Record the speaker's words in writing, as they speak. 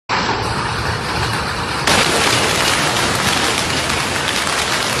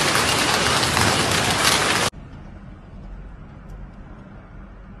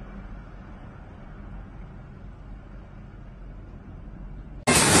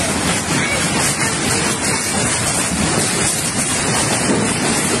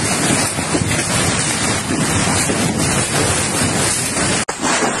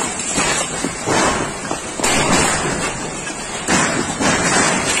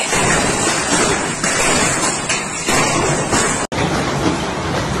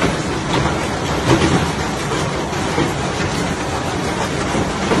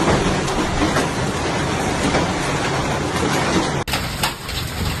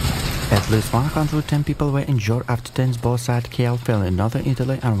At least 110 people were injured after tents both-side hail fell in northern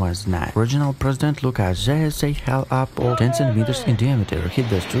Italy on Wednesday night. Regional President Luca Zaia said hail up or 10 centimeters in diameter hit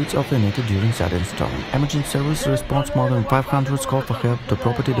the streets of Veneto during sudden storm. Emergency service response more than 500 called for help to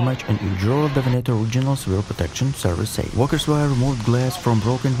property damage and injury of the Veneto Regional Civil Protection Service said. Workers were removed glass from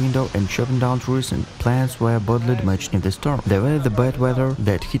broken window and chopping down trees, and plants were badly damaged in the storm. The bad weather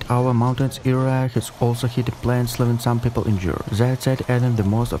that hit our mountains area has also hit plants, leaving some people injured. Zaia said, adding the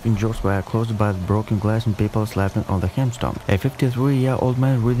most of injuries were caused by the broken glass and people sleeping on the hailstone. A 53-year-old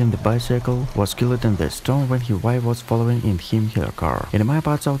man riding the bicycle was killed in the storm when his wife was following in her car. In my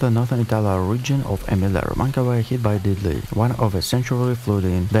parts of the northern Italian region of Emilia-Romagna were hit by deadly one of a century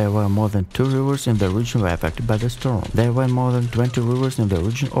flooding. There were more than 2 rivers in the region were affected by the storm. There were more than 20 rivers in the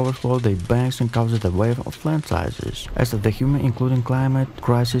region overflowed their banks and caused a wave of landslides. As the human, including climate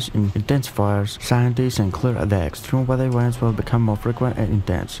crisis, intensifies, scientists and clear the extreme weather events will become more frequent and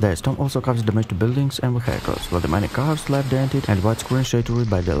intense. The storm also caused damage to buildings and vehicles, with many cars left dented and widescreen shattered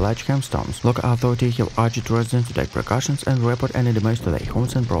by the large hailstones. Local authorities have urged residents to take precautions and report any damage to their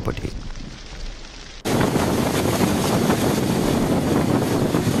homes and property.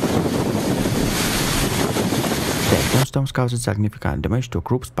 The hailstones caused significant damage to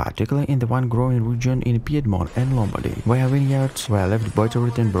crops, particularly in the wine-growing region in Piedmont and Lombardy, where vineyards were left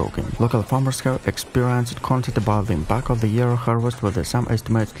butchered and broken. Local farmers have experienced concern about the impact of the year harvest, with some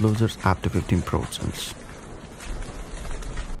estimates losers up to 15%.